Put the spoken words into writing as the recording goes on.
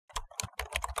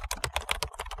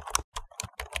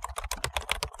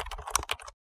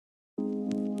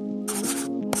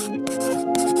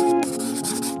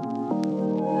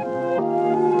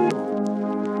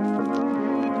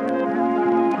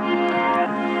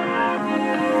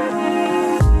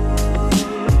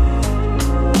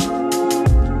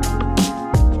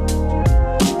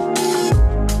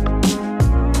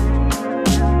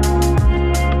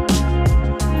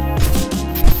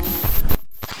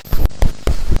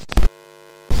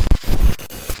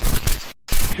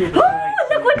Oh,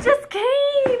 look what just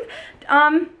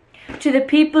came! To the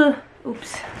people...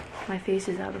 Oops, my face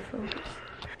is out of focus.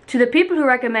 To the people who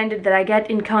recommended that I get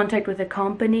in contact with a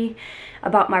company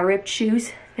about my ripped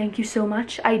shoes, thank you so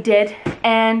much. I did,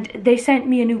 and they sent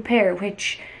me a new pair,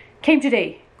 which came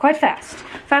today, quite fast.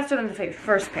 Faster than the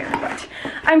first pair, but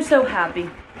I'm so happy.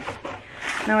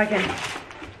 Now I can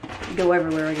go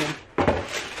everywhere again.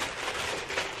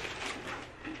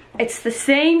 It's the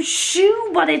same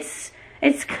shoe, but it's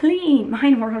clean.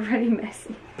 Mine were already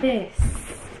messy. This,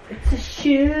 it's a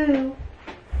shoe.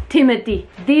 Timothy,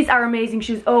 these are amazing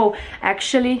shoes. Oh,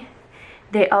 actually,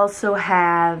 they also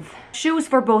have shoes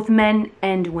for both men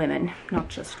and women, not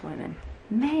just women.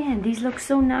 Man, these look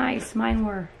so nice. Mine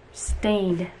were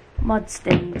stained, mud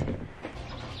stained.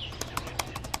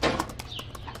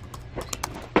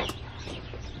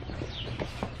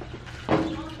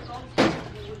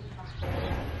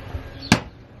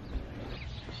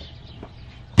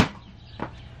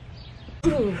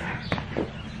 Ooh.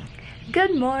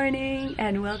 Good morning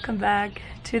and welcome back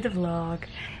to the vlog.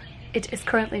 It is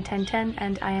currently 10:10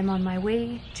 and I am on my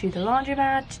way to the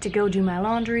laundromat to go do my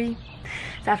laundry.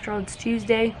 After all, it's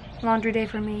Tuesday, laundry day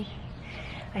for me.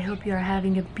 I hope you are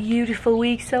having a beautiful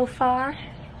week so far.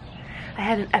 I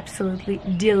had an absolutely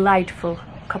delightful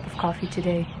cup of coffee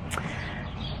today.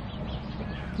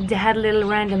 They had little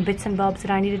random bits and bobs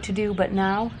that I needed to do, but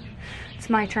now it's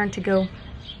my turn to go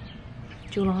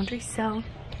do laundry, so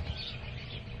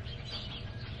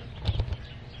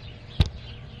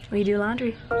we do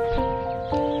laundry.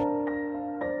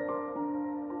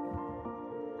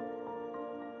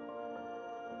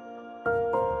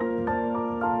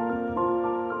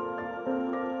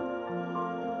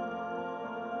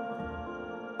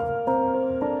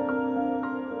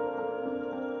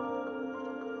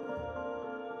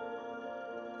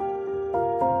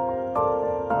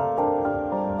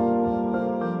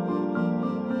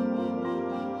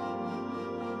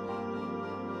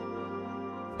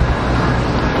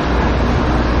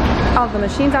 All the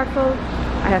machines are full.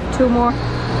 I have 2 more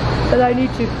that I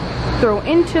need to throw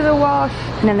into the wash,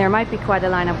 and then there might be quite a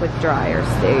lineup with dryers.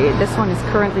 This one is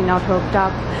currently not hooked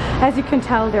up. As you can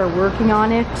tell, they're working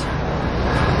on it.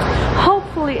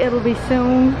 Hopefully it'll be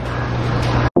soon.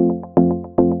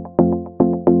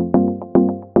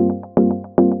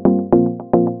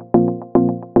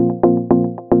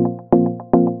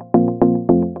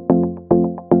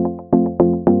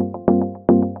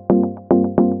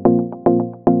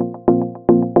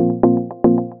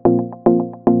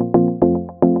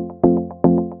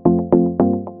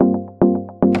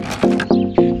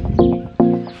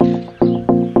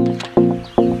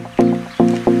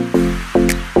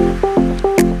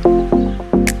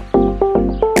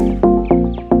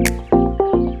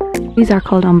 These are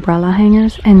called umbrella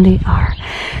hangers, and they are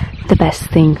the best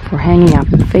thing for hanging up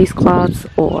face cloths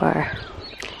or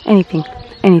anything,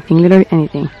 literally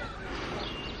anything.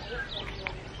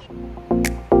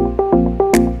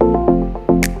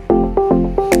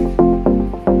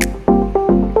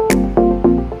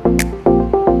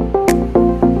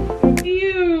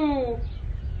 Ew!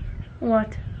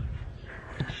 What?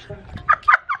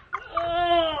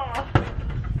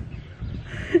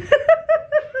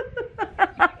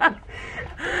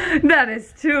 That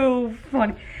is too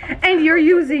funny. And you're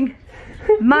using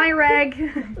my rag.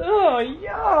 Oh,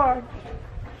 yuck.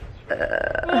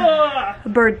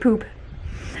 Bird poop.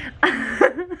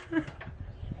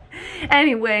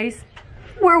 Anyways,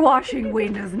 we're washing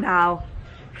windows now.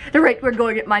 The rate we're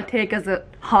going, it might take us a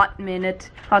hot minute,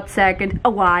 hot second, a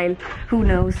while. Who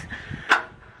knows?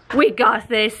 We got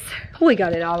this. We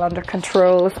got it all under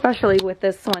control, especially with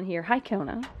this one here. Hi,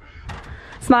 Kona.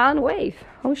 Smile and wave.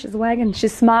 Oh, she's wagging.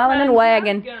 She's smiling and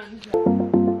wagging.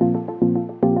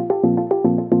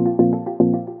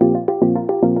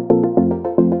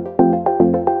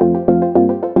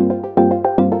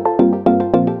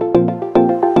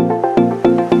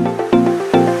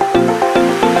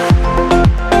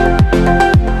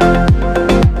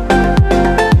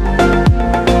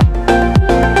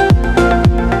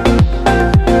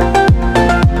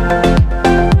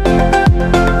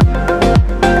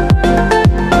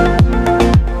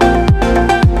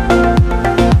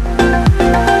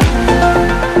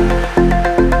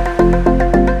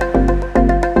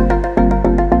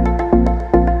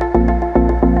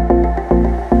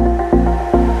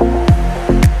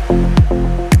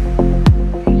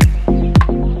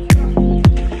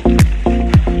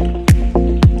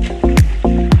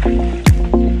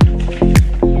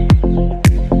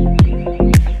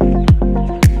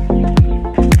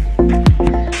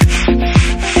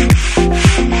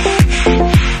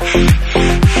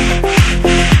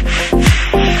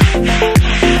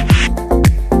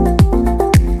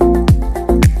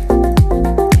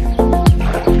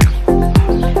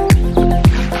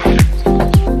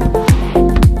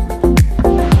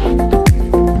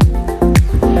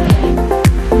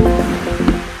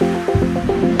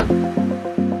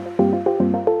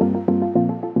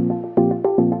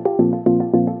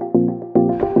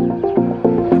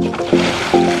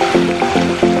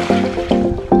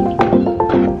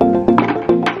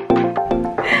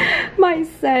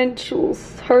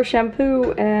 essentials. Her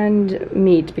shampoo and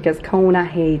meat, because Kona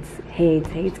hates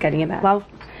getting a bath. Well,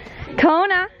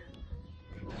 Kona!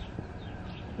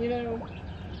 You know.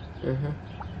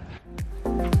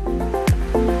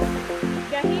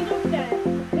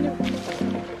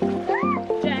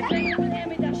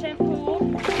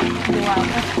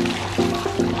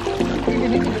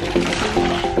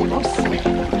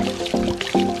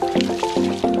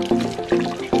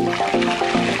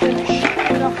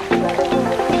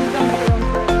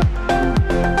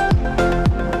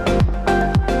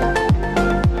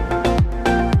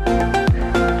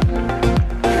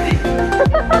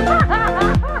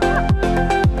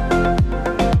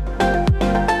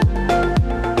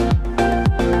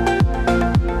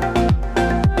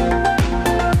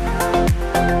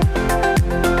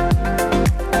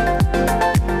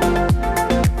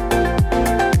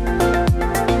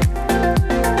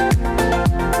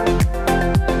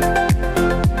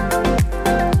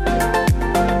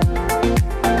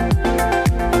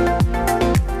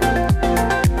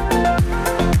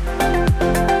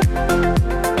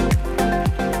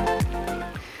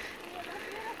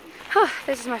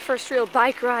 This is my first real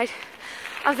bike ride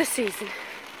of the season.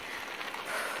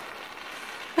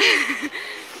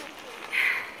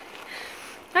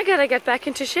 I gotta get back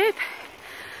into shape.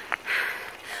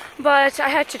 But I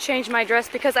had to change my dress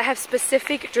because I have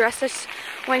specific dresses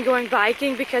when going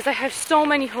biking, because I have so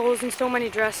many holes in so many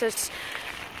dresses.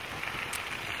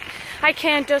 I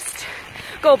can't just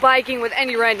go biking with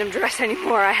any random dress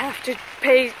anymore. I have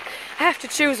to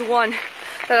choose one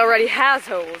that already has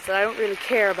holes that I don't really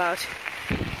care about.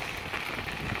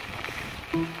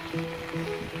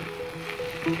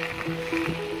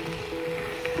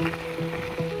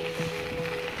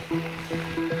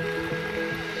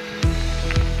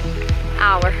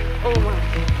 Hour. Oh my.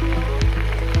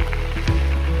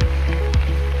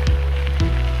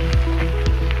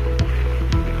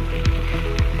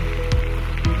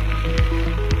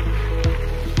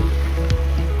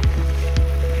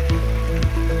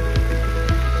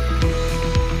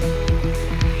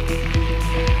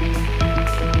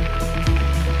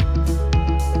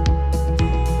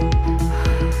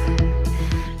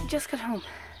 Just got home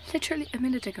literally a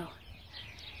minute ago.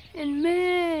 And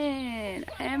man,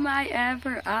 am I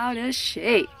ever out of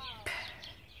shape.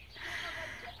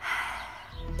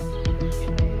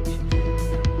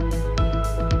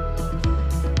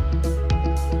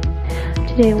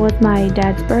 Today was my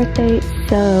dad's birthday,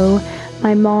 so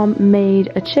my mom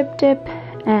made a chip dip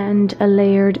and a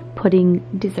layered pudding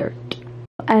dessert.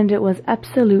 And it was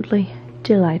absolutely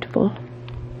delightful.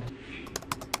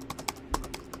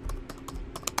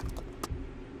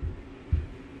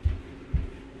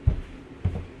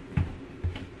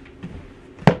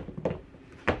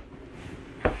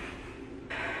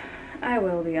 I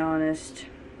will be honest,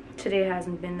 today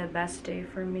hasn't been the best day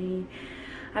for me.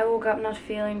 I woke up not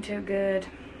feeling too good,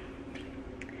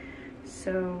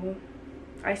 so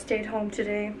I stayed home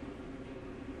today.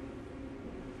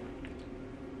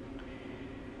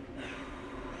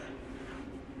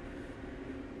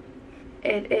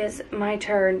 It is my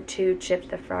turn to chip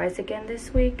the fries again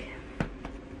this week.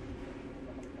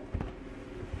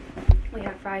 We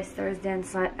have fries Thursday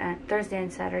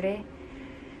and Saturday.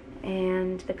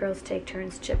 And the girls take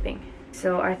turns chipping.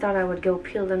 So I thought I would go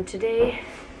peel them today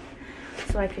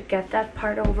so I could get that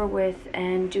part over with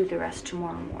and do the rest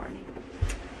tomorrow morning.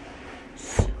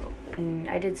 So, and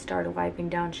I did start wiping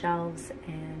down shelves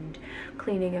and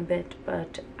cleaning a bit,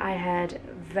 but I had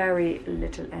very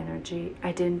little energy.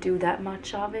 I didn't do that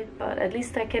much of it, but at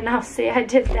least I can now say I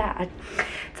did that.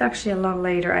 It's actually a lot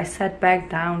later. I sat back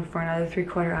down for another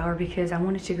 3/4 hour because I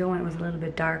wanted to go when it was a little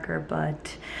bit darker,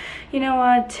 but you know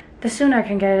what? The sooner I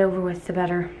can get it over with, the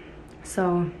better.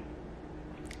 So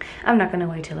I'm not gonna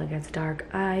wait till it gets dark.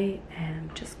 I am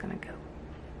just gonna go.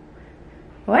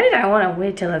 Why did I want to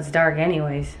wait till it's dark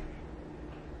anyways?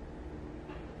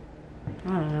 I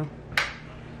don't know.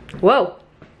 Whoa!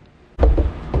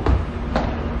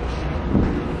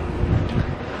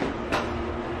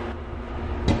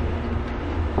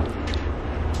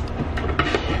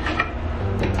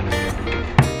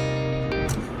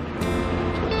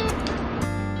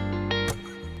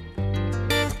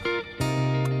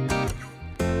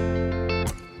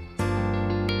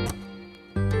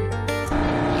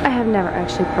 I have never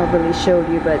actually properly showed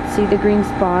you, but see the green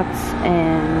spots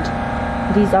and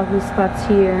these ugly spots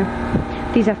here?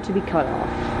 These have to be cut off.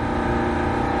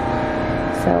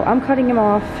 So I'm cutting them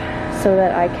off so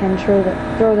that I can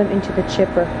throw them into the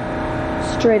chipper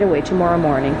straight away tomorrow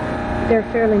morning. They're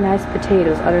fairly nice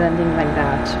potatoes, other than things like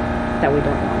that we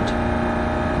don't want.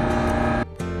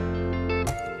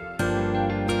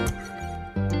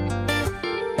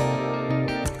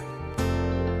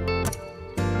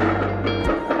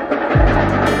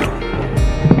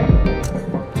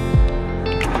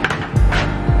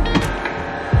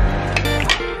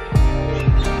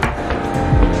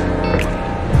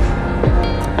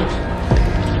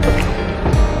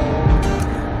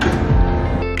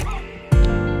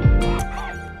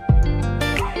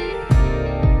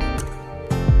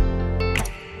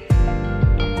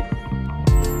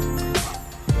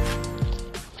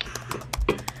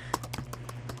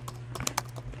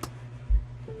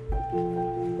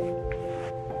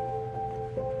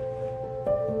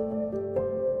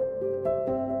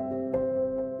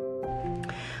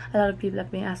 A lot of people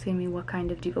have been asking me what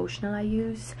kind of devotional I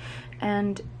use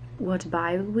and what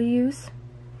Bible we use.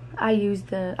 I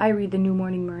read the New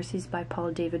Morning Mercies by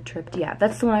Paul David Tripp. Yeah,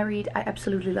 that's the one I read. I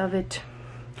absolutely love it.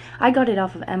 I got it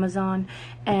off of Amazon,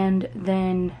 and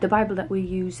then the Bible that we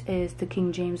use is the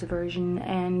King James Version,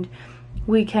 and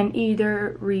we can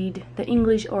either read the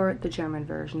English or the German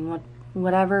version,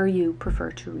 whatever you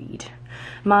prefer to read.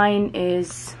 Mine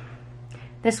is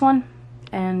this one,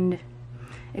 and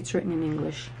it's written in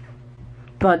English,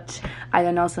 but I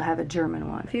then also have a German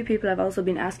one. A few people have also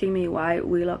been asking me why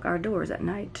we lock our doors at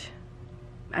night.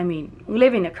 I mean, we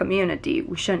live in a community,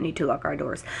 we shouldn't need to lock our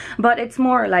doors, but it's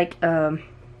more like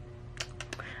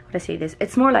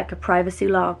it's more like a privacy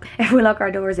lock. If we lock our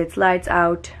doors, it's lights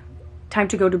out, time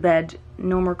to go to bed,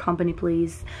 no more company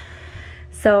please.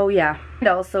 So yeah, and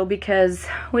also because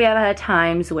we have had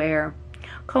times where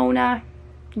Kona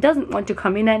doesn't want to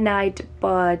come in at night,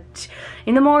 but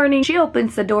in the morning she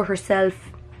opens the door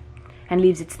herself and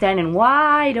leaves it standing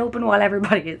wide open while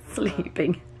everybody is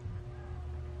sleeping.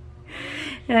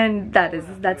 And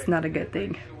that's not a good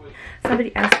thing.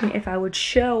 Somebody asked me if I would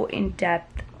show in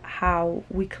depth how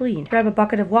we clean. Grab a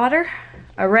bucket of water,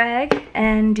 a rag,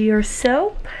 and your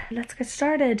soap. Let's get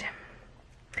started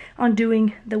on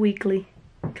doing the weekly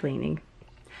cleaning.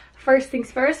 First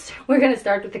things first, we're gonna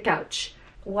start with the couch.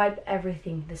 Wipe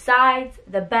everything, the sides,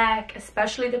 the back,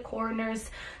 especially the corners.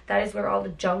 That is where all the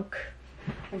junk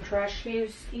and trash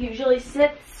usually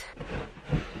sits.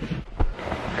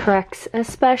 Cracks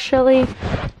especially,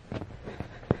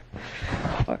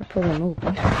 or pull them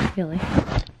open, really.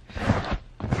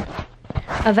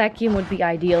 A vacuum would be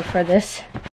ideal for this.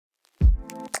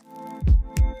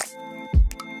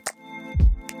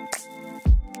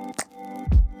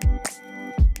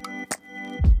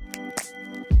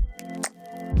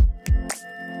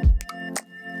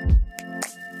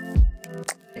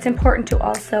 It's important to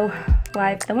also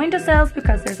wipe the windowsills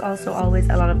because there's also always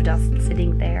a lot of dust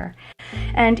sitting there.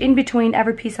 And in between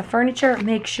every piece of furniture,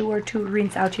 make sure to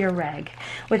rinse out your rag.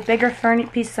 With bigger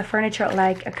pieces of furniture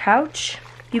like a couch,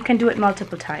 you can do it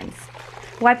multiple times.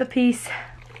 Wipe a piece,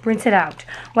 rinse it out.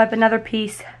 Wipe another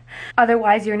piece.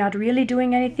 Otherwise, you're not really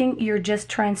doing anything. You're just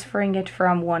transferring it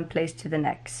from one place to the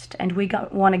next. And we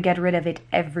want to get rid of it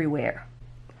everywhere.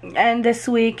 And this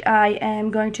week, I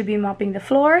am going to be mopping the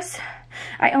floors.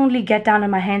 I only get down on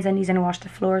my hands and knees and wash the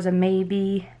floors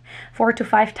maybe 4 to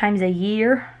 5 times a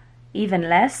year, even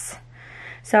less.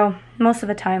 So most of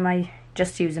the time I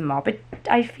just use a mop.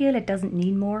 I feel it doesn't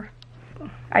need more.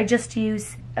 I just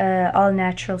use all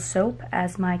natural soap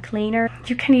as my cleaner.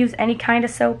 You can use any kind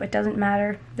of soap, it doesn't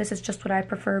matter. This is just what I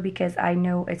prefer because I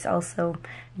know it's also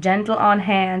gentle on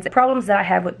hands. The problems that I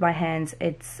have with my hands,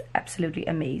 it's absolutely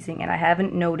amazing, and I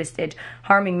haven't noticed it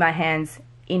harming my hands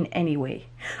in any way.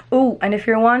 Oh, and if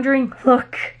you're wondering,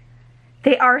 look,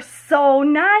 they are so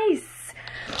nice.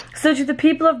 So to the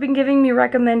people who have been giving me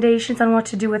recommendations on what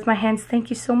to do with my hands, thank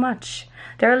you so much.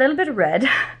 They're a little bit red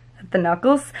at the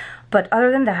knuckles, but other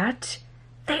than that,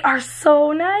 they are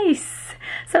so nice.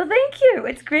 So thank you.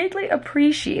 It's greatly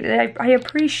appreciated. I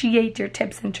appreciate your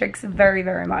tips and tricks very,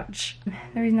 very much.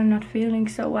 The reason I'm not feeling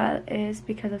so well is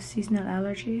because of seasonal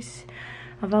allergies.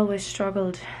 I've always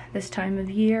struggled this time of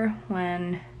year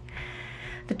when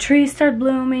the trees start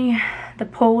blooming, the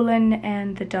pollen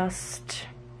and the dust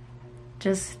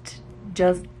just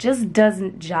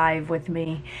doesn't jive with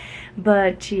me.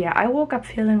 But yeah, I woke up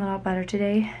feeling a lot better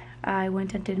today. I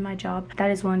went and did my job. That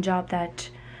is one job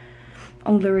that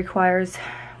only requires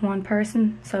one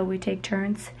person, so we take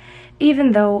turns.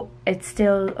 Even though it's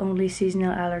still only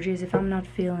seasonal allergies, if I'm not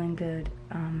feeling good,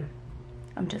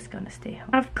 I'm just gonna stay home.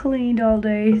 I've cleaned all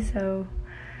day, so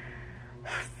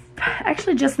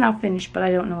actually just now finished, but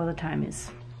I don't know what the time is.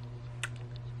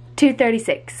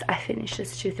 2:36. I finished.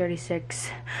 It's 2:36.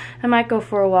 I might go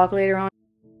for a walk later on.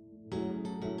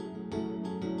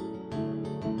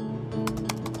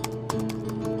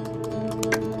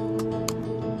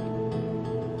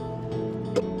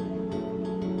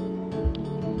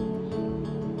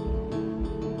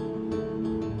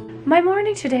 My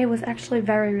morning today was actually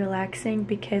very relaxing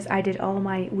because I did all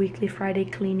my weekly Friday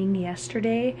cleaning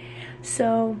yesterday.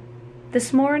 So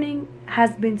this morning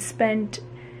has been spent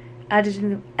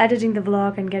editing the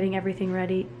vlog and getting everything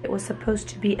ready. It was supposed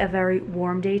to be a very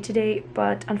warm day today,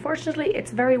 but unfortunately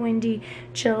it's very windy,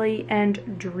 chilly,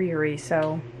 and dreary.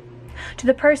 So to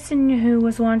the person who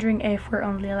was wondering if we're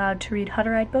only allowed to read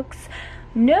Hutterite books,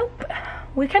 nope,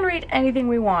 we can read anything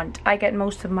we want. I get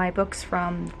most of my books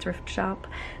from the thrift shop,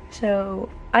 so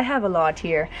I have a lot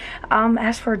here.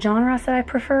 As for genres that I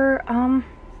prefer,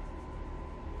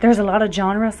 there's a lot of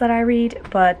genres that I read,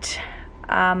 but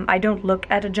I don't look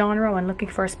at a genre when looking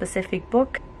for a specific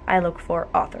book. I look for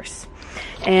authors.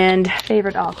 And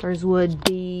favorite authors would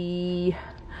be,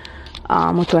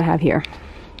 what do I have here?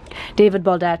 David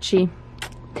Baldacci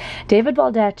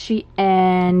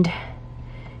and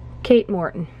Kate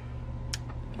Morton.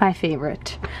 My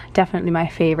favorite, definitely my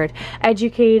favorite.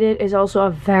 Educated is also a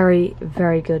very,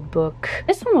 very good book.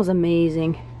 This one was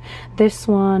amazing. This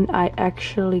one I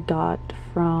actually got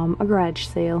from a garage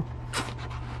sale.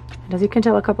 And as you can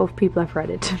tell, a couple of people have read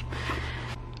it.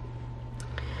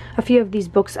 A few of these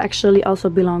books actually also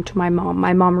belong to my mom.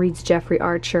 My mom reads Jeffrey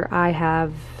Archer. I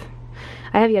have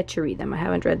yet to read them. I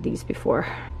haven't read these before.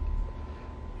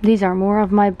 These are more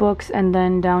of my books, and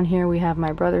then down here we have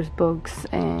my brother's books,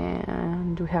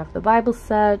 and we have the Bible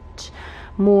set,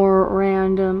 more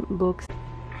random books.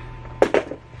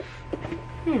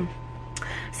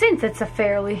 Since it's a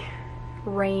fairly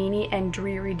rainy and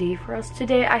dreary day for us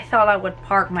today, I thought I would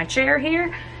park my chair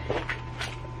here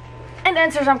and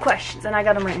answer some questions, and I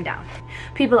got them written down.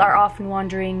 People are often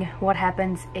wondering what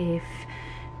happens if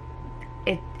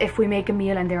we make a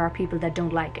meal and there are people that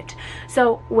don't like it.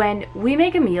 So when we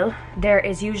make a meal, there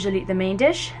is usually the main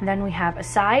dish, then we have a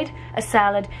side, a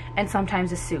salad, and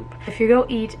sometimes a soup. If you go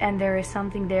eat and there is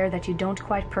something there that you don't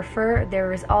quite prefer,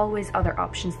 there is always other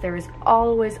options. There is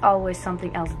always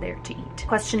something else there to eat.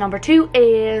 Question number 2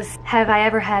 is, have I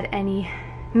ever had any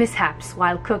mishaps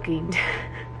while cooking?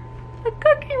 A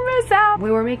cooking mishap! We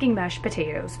were making mashed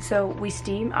potatoes. So we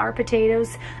steam our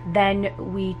potatoes, then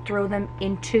we throw them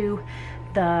into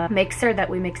the mixer that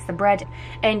we mix the bread,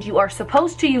 and you are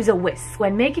supposed to use a whisk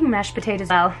when making mashed potatoes.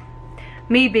 Well,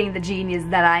 me being the genius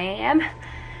that I am,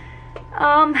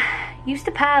 used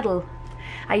to paddle.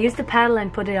 I used to paddle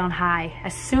and put it on high.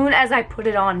 As soon as I put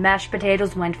it on, mashed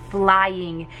potatoes went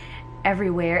flying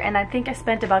everywhere, and I think I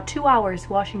spent about 2 hours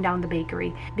washing down the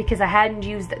bakery because I hadn't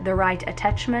used the right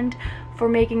attachment for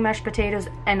making mashed potatoes,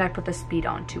 and I put the speed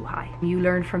on too high. You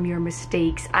learn from your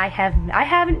mistakes. I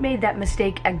haven't made that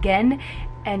mistake again,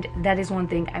 and that is one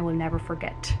thing I will never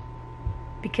forget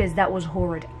because that was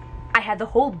horrid. I had the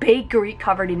whole bakery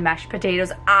covered in mashed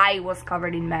potatoes. I was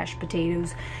covered in mashed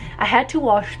potatoes. I had to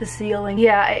wash the ceiling.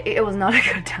 Yeah, it was not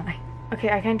a good time. Okay,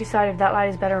 I can't decide if that light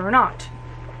is better or not.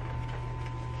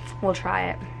 We'll try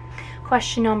it.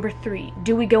 Question number 3.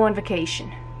 Do we go on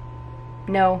vacation?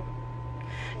 No.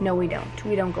 No, we don't.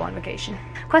 We don't go on vacation.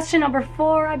 Question number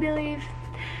 4, I believe.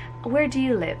 Where do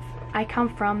you live? I come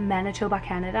from Manitoba,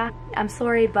 Canada. I'm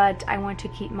sorry, but I want to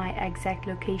keep my exact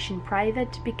location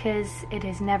private because it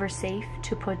is never safe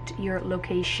to put your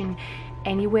location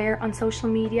anywhere on social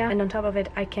media. And on top of it,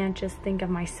 I can't just think of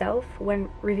myself when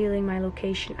revealing my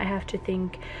location. I have to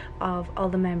think of all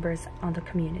the members on the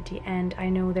community, and I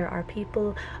know there are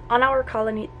people on our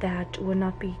colony that would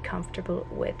not be comfortable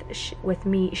with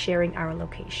me sharing our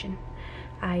location.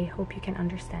 I hope you can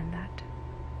understand that.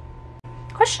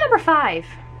 Question number 5.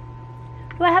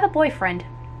 Do I have a boyfriend?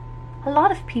 A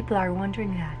lot of people are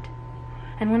wondering that.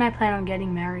 And when I plan on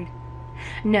getting married.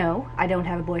 No, I don't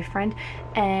have a boyfriend.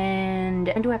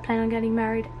 And do I plan on getting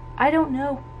married? I don't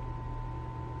know.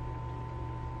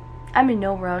 I'm in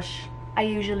no rush. I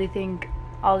usually think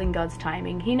all in God's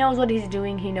timing. He knows what he's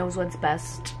doing. He knows what's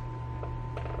best.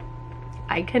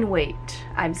 I can wait.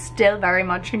 I'm still very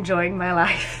much enjoying my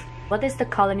life. What is the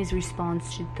colony's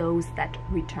response to those that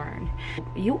return?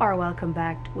 You are welcome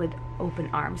back with open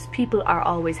arms. People are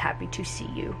always happy to see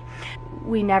you.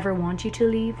 We never want you to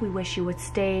leave. We wish you would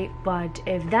stay, but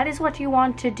if that is what you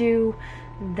want to do,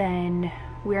 then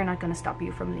we are not going to stop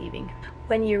you from leaving.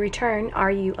 When you return,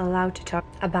 are you allowed to talk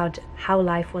about how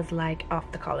life was like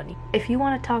off the colony? If you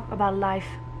want to talk about life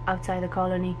outside the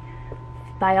colony,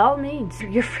 by all means,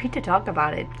 you're free to talk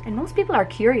about it. And most people are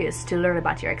curious to learn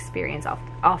about your experience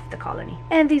off the colony.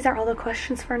 And these are all the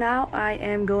questions for now. I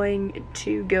am going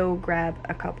to go grab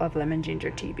a cup of lemon ginger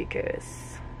tea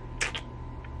because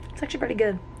it's actually pretty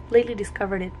good. Lately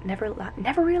discovered it,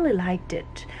 never really liked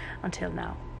it until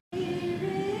now.